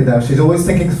 She's always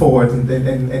thinking forward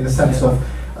in the sense of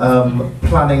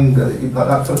planning,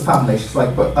 that sort of family. She's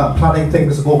like planning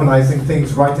things, organising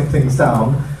things, writing things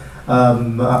down.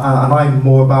 And I'm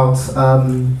more about,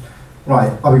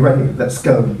 right, are we ready? Let's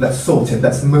go, let's sort it,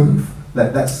 let's move.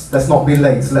 Let's not be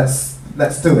late, let's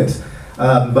do it.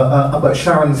 But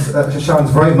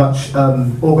Sharon's very much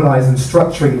organised and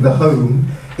structuring the home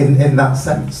in that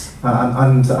sense.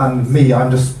 And me,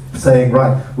 I'm just saying,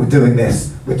 right, we're doing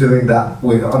this, we're doing that,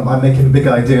 I'm making big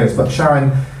ideas. But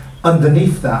Sharon,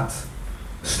 underneath that,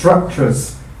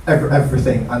 structures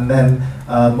everything, and then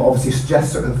obviously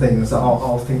suggests certain things.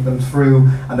 I'll think them through,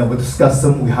 and then we'll discuss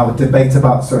them. We have a debate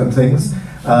about certain things.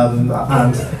 Beginning,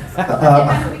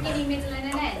 middle,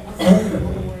 and an end.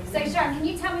 So Sharon, can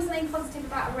you tell me something positive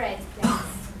about red,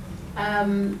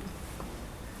 please?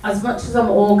 As much as I'm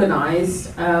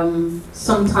organised,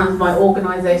 sometimes my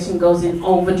organisation goes in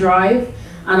overdrive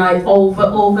and I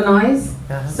over-organise.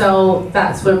 So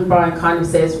that's when Brian kind of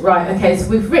says, right, okay, so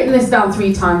we've written this down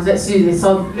 3 times, let's do this.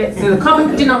 So let's do the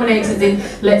common denominators in,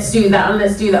 let's do that, and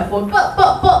let's do that forward. But,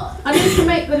 I need to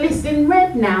make the list in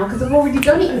red now because I've already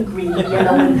done it in green,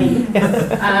 yellow, and pink.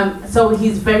 So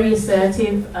he's very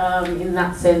assertive in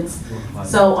that sense.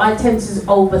 So I tend to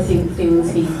overthink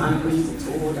things, he kind of brings it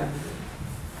to order.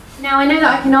 Now I know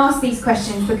that I can ask these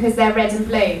questions because they're red and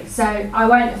blue, so I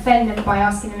won't offend them by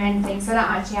asking them anything, so I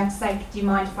don't actually have to say, do you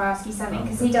mind if I ask you something,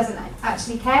 because he doesn't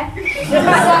actually care.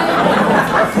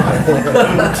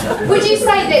 So, would you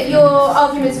say that your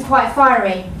arguments are quite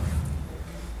fiery?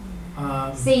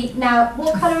 See, now,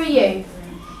 what colour are you?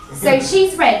 So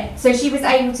she's red, so she was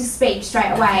able to speak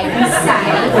straight away and say,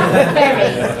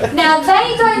 very. Now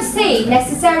they don't see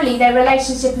necessarily their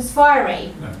relationship as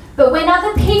fiery. But when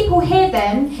other people hear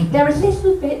them, they're a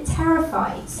little bit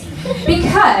terrified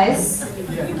because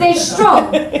they're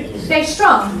strong. They're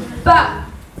strong. But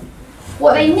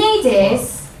what they need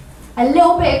is a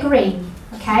little bit of green,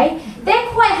 okay? They're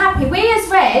quite happy. We as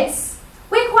Reds,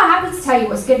 we're quite happy to tell you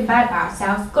what's good and bad about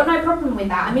ourselves. Got no problem with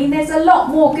that. I mean, there's a lot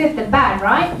more good than bad,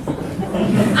 right?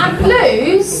 And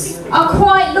Blues are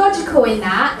quite logical in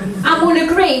that and will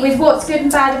agree with what's good and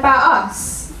bad about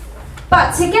us.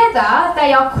 But together,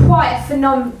 they are quite a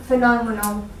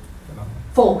phenomenal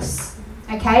force,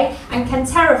 okay? And can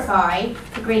terrify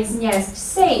the greens and yellows.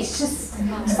 See,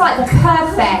 it's like the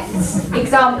perfect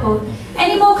example.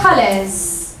 Any more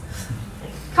colours?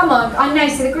 Come on, I know,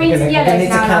 so the greens and yellows now. You need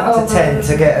to count to 10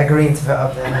 to get a green to put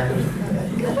up there.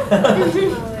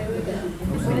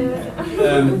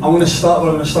 I'm going to start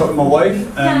with my wife.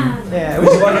 When I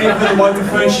gave her the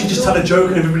microphone, she just had a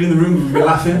joke and everybody in the room would be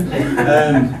laughing.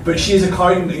 But she is a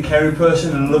kind and caring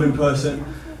person and a loving person,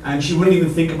 and she wouldn't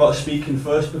even think about speaking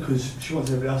first because she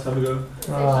wants everybody else to have a go.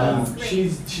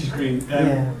 She's green.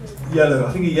 Yellow.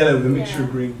 I think a yellow with a mixture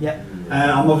of green. Yeah.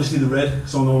 I'm obviously the red,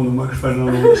 so I'm on the microphone and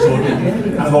I'm always talking.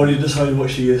 And I've already decided what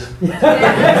she is. So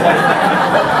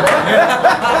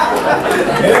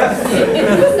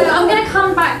I'm going to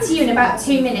come back to you in about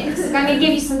 2 minutes. I'm going to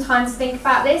give you some time to think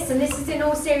about this, and this is in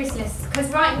all seriousness,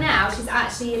 because right now she's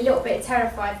actually a little bit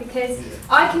terrified because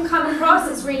I can come across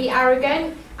as really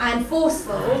arrogant and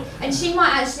forceful, and she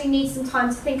might actually need some time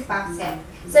to think about it.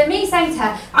 So me saying to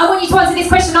her, I want you to answer this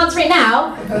question, answer it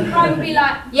now, Brian would be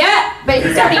like, yeah, but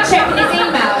he's already checking his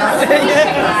emails. He's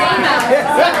checking his emails to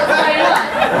see what's going on.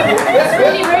 It's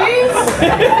really rude. So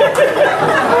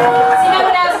no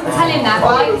one else can tell him that,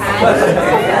 but I can.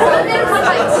 So I'm going to come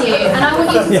back to you, and I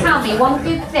want you to tell me one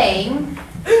good thing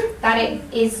that it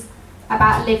is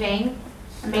about living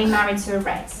and being married to a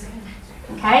red.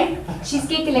 Okay? She's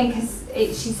giggling because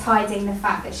she's hiding the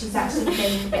fact that she's actually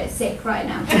feeling a bit sick right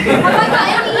now. Have I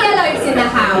got any yellows in the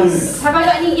house? Have I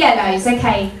got any yellows?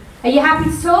 Okay. Are you happy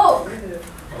to talk?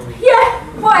 Yeah,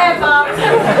 whatever.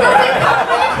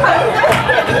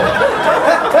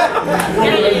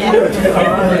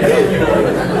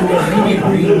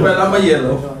 Well, I'm a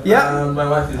yellow. Yeah. And my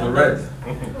wife is a red.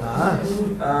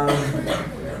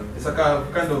 It's a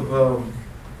kind of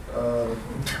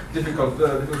difficult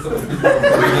sort of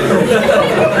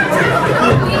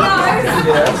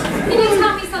Can you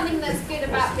tell me something that's good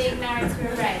about being married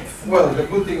to a red? Well, the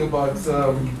good thing about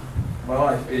my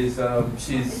wife is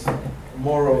she's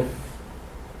more of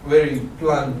very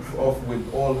planned off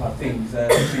with all her things,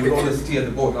 and she will always steer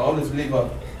the boat. I always leave her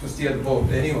to steer the boat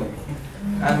anyway.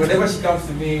 And whenever she comes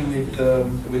to me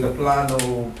with a plan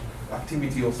or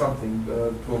activity or something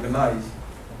to organize,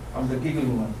 I'm the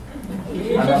giggling one.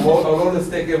 And I'll always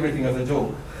take everything as a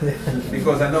joke,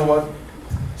 because I know what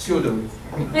she'll do.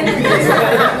 My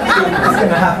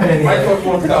thought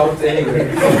won't count anyway.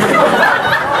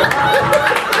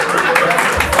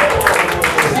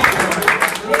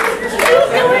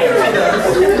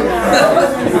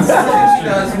 She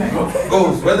does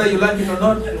goes, whether you like it or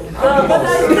not.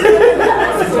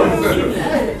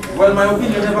 Well, my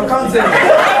opinion never counts anymore.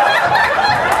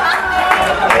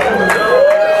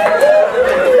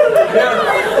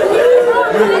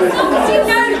 As long as you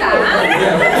know that,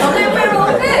 then we're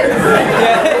all good.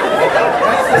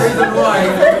 That's the reason why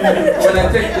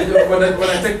when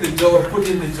I take the joke, put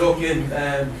in the joke in,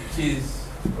 she's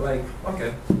like,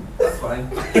 okay, that's fine.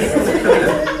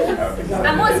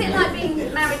 And what's it like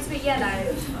being married to a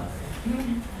yellow?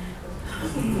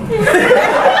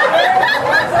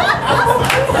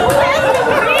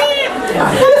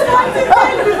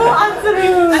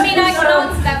 I mean, I can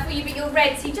answer that for you, but you're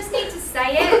red, so you just need to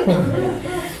say it.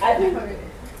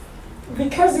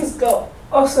 Because he's got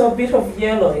also a bit of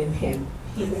yellow in him,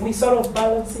 we sort of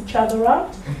balance each other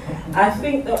out. I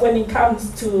think that when it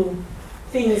comes to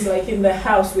things like in the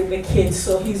house with the kids,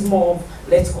 so he's more of,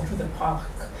 let's go to the park.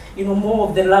 You know, more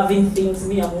of the loving things.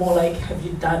 Me, I'm more like, have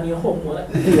you done your homework?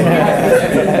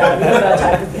 That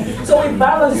type of thing. So we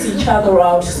balance each other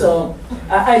out. So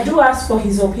I do ask for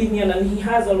his opinion, and he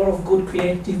has a lot of good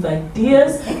creative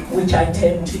ideas, which I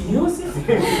tend to use.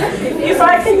 If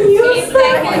I can use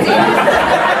them.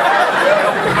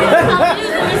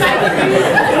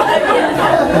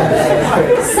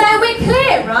 So we're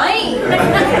clear, right?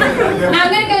 Now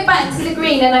I'm going to go back to the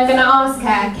green and I'm going to ask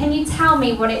her, can you tell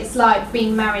me what it's like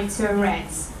being married to a red?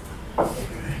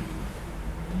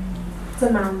 It's a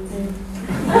mountain.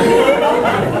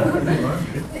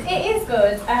 It is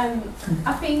good.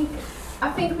 I think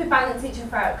we balance each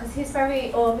other out because he's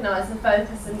very organised and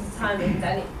focused and determined,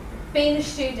 and being a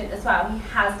student as well, he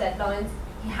has deadlines,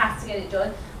 he has to get it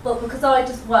done. But because I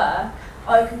just work,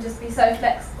 I can just be so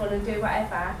flexible and do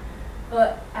whatever.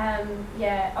 But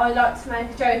yeah, I like to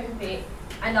make a joke of it,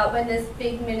 and like when there's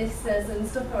big ministers and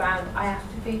stuff around, I have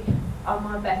to be on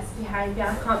my best behaviour.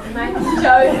 I can't be making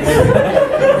jokes.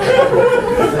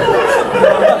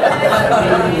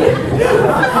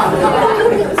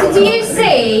 So do you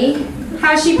see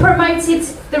how she promoted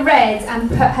the red and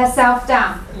put herself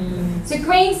down? So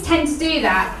greens tend to do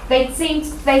that. They tend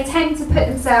to put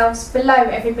themselves below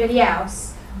everybody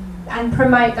else and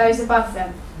promote those above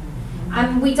them.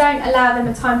 And we don't allow them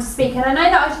a time to speak. And I know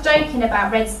that I was joking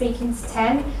about red speaking to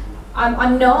 10.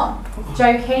 I'm not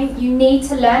joking. You need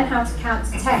to learn how to count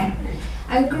to 10.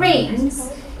 And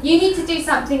greens, you need to do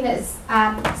something that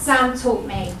Sam taught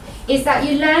me, is that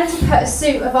you learn to put a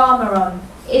suit of armour on.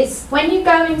 It's when you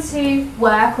go into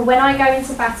work or when I go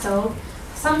into battle,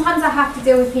 sometimes I have to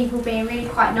deal with people being really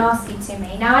quite nasty to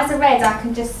me. Now as a red, I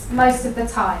can just, most of the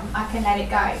time, I can let it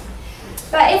go.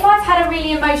 But if I've had a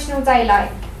really emotional day,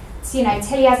 like, you know,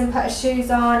 Tilly hasn't put her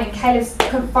shoes on and Caleb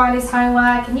couldn't find his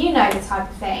homework, and you know the type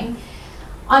of thing,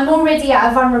 I'm already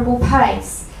at a vulnerable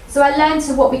place. So I learn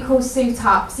to what we call suit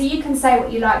up. So you can say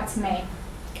what you like to me.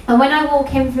 And when I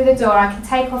walk in through the door, I can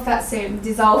take off that suit and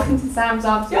dissolve into Sam's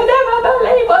arms. You'll never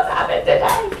believe what's happened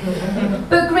today.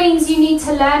 But greens, you need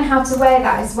to learn how to wear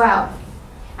that as well.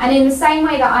 And in the same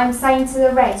way that I'm saying to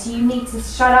the reds, you need to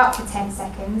shut up for 10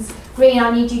 seconds, green,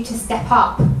 I need you to step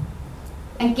up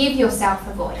and give yourself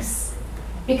a voice.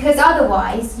 Because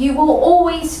otherwise, you will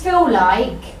always feel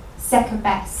like second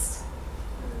best.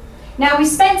 Now, we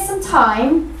spent some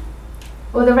time,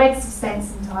 or the reds have spent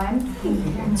some time,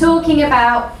 talking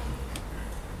about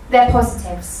their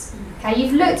positives. Okay,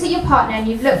 you've looked at your partner and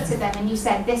you've looked at them and you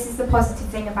said, this is the positive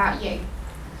thing about you.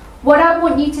 What I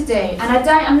want you to do, and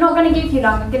I'm not going to give you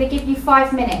long, I'm going to give you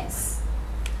 5 minutes.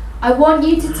 I want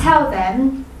you to tell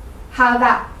them how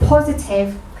that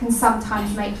positive can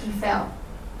sometimes make you feel.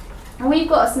 And we've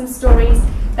got some stories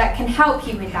that can help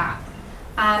you with that.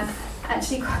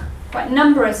 Actually, quite a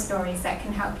number of stories that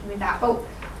can help you with that. But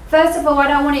first of all, I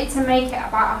don't want it to make it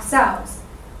about ourselves.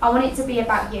 I want it to be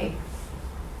about you.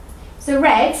 So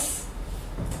reds,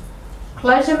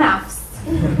 close your mouths.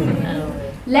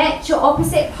 Let your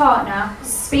opposite partner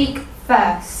speak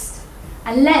first.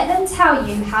 And let them tell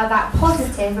you how that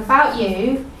positive about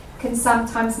you can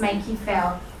sometimes make you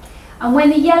feel. And when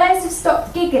the yellows have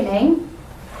stopped giggling,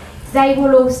 they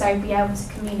will also be able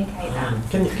to communicate that.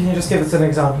 Can you just give us an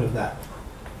example of that?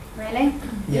 Really?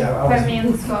 Yeah. Put me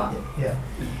on the spot. Yeah.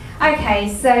 Okay,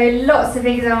 so lots of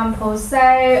examples. So,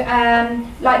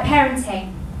 like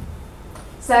parenting.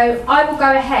 So I will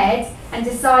go ahead and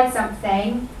decide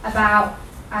something about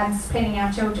disciplining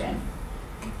our children.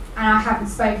 And I haven't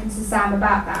spoken to Sam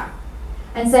about that.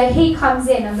 And so he comes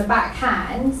in on the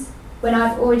backhand when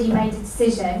I've already made a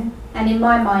decision, and in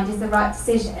my mind is the right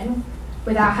decision,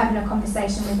 without having a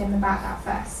conversation with him about that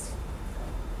first.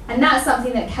 And that's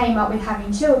something that came up with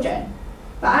having children.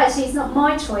 But actually it's not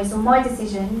my choice or my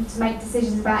decision to make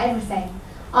decisions about everything.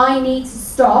 I need to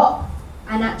stop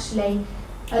And actually,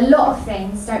 a lot of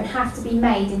things don't have to be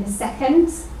made in a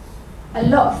second. A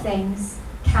lot of things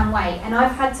can wait. And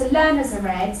I've had to learn as a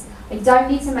Red, I don't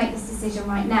need to make this decision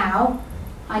right now.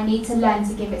 I need to learn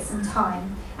to give it some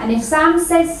time. And if Sam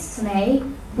says to me,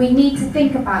 we need to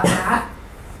think about that,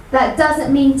 that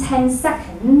doesn't mean 10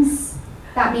 seconds,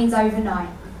 that means overnight.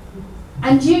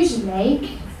 And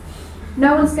usually,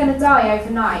 no one's going to die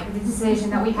overnight with the decision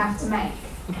that we have to make.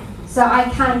 So I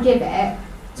can give it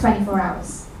 24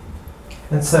 hours.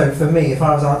 And so for me, if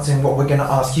I was answering what we're going to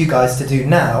ask you guys to do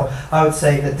now, I would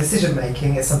say that decision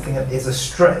making is something that is a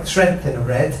strength in a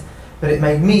Red, but it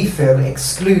made me feel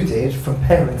excluded from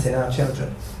parenting our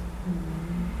children.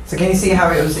 So can you see how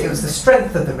it was the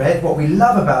strength of the Red, what we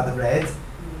love about the Red,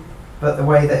 but the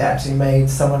way that it actually made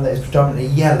someone that is predominantly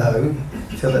yellow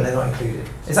feel that they're not included.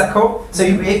 Is that cool? So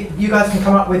you guys can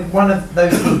come up with one of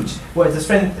those each. What is the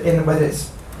strength in whether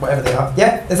it's whatever they are.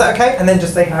 Yeah? Is that okay? And then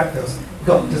just say how it feels. You've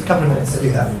got just a couple of minutes to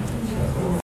do that.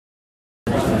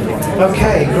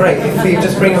 Okay, great. If we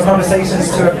just bring the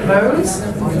conversations to a close.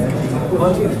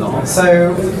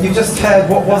 So you've just heard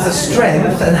what was a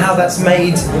strength and how that's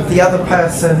made the other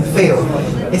person feel.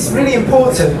 It's really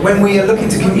important when we are looking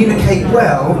to communicate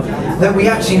well that we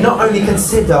actually not only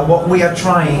consider what we are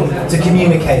trying to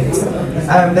communicate.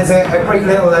 There's a great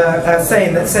little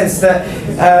saying that says that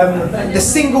the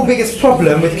single biggest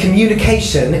problem with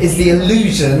communication is the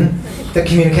illusion that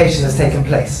communication has taken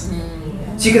place.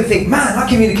 So you can think, man, I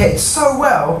communicated so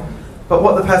well, but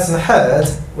what the person heard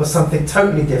was something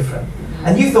totally different.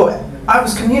 And you thought, I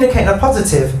was communicating a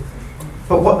positive,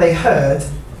 but what they heard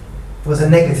was a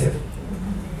negative.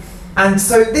 And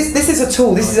so this is a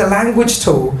tool, this is a language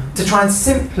tool to try and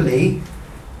simply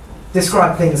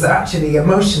describe things that are actually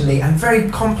emotionally and very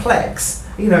complex,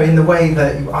 you know, in the way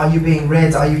that, are you being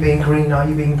red, are you being green, are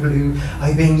you being blue, are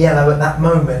you being yellow at that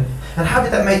moment? And how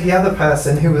did that make the other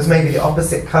person, who was maybe the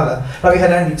opposite colour, like we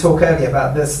had Andy talk earlier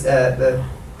about this, the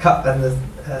cup and the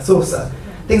saucer,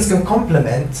 things can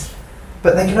complement,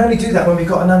 but they can only do that when we've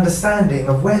got an understanding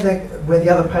of where the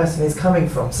other person is coming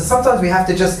from. So sometimes we have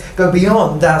to just go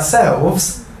beyond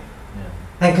ourselves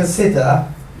and consider,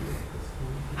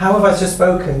 how have I just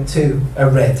spoken to a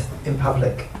red in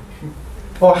public?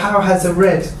 Or how has a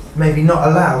red maybe not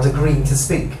allowed a green to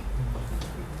speak?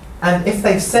 And if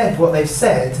they've said what they've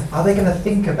said, are they going to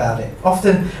think about it?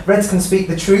 Often reds can speak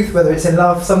the truth, whether it's in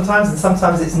love sometimes, and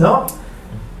sometimes it's not.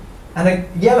 And a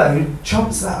yellow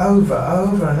chomps that over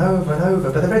and over and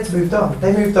over, but the reds moved on.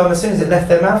 They moved on as soon as it left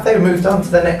their mouth, they moved on to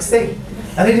the next thing.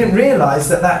 And they didn't realise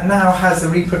that that now has a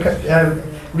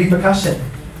repercussion.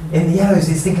 In the yellows,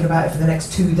 he's thinking about it for the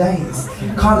next 2 days.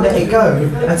 Can't let it go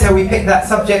until we pick that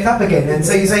subject up again. And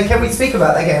so you say, can we speak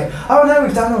about that again? Oh no,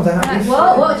 we've done all that.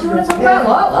 What do you want to talk about?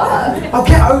 What? Oh,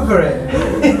 get over it.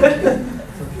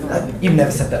 You've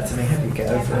never said that to me, have you? Get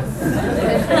over it.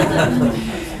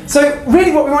 So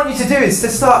really what we want you to do is to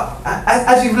start,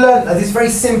 as you've learned this very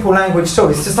simple language tool,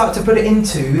 is to start to put it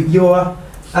into your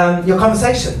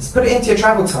conversations, put it into your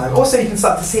travel time. Also, you can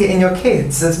start to see it in your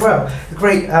kids as well. A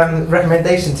great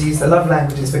recommendation to use the love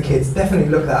languages for kids. Definitely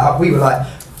look that up. We were like,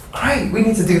 great, we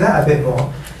need to do that a bit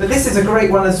more. But this is a great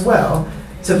one as well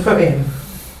to put in,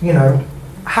 you know,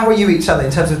 how are you each other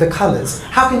in terms of the colours?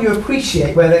 How can you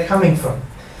appreciate where they're coming from?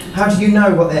 How do you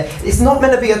know what they're... It's not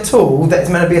meant to be a tool that is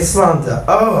meant to be a slander.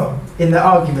 Oh, in the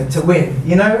argument to win,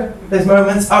 you know? Those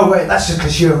moments, oh wait, that's just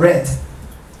because you're red.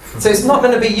 So it's not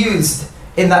meant to be used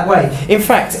in that way. In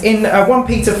fact, in 1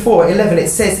 Peter 4:11 it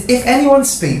says, if anyone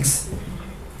speaks,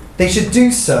 they should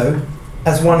do so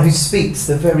as one who speaks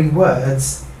the very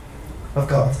words of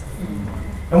God.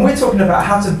 And we're talking about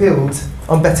how to build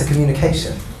on better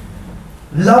communication.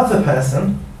 Love the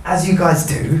person, as you guys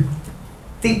do.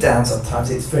 Deep down sometimes,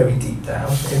 it's very deep down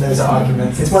in those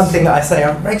arguments. It's one thing that I say,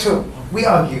 Rachel, we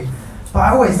argue, but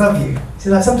I always love you. She's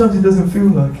like, sometimes it doesn't feel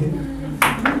like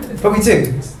it. But we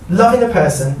do. Loving the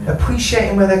person,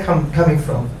 appreciating where they're coming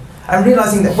from, and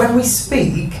realising that when we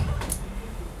speak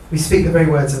the very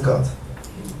words of God.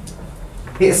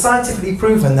 It is scientifically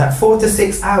proven that 4 to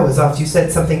 6 hours after you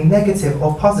said something negative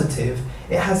or positive,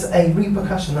 it has a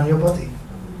repercussion on your body.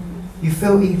 You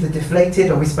feel either deflated,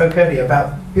 or we spoke earlier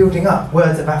about building up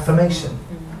words of affirmation.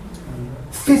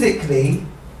 Physically,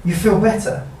 you feel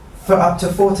better for up to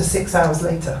 4 to 6 hours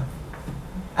later.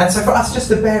 And so for us just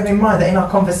to bear in mind that in our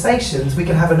conversations we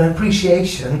can have an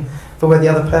appreciation for where the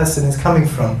other person is coming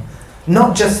from.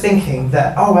 Not just thinking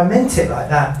that, oh, I meant it like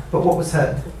that, but what was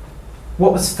heard?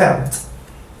 What was felt?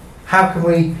 How can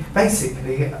we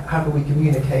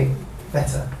communicate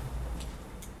better?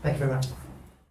 Thank you very much.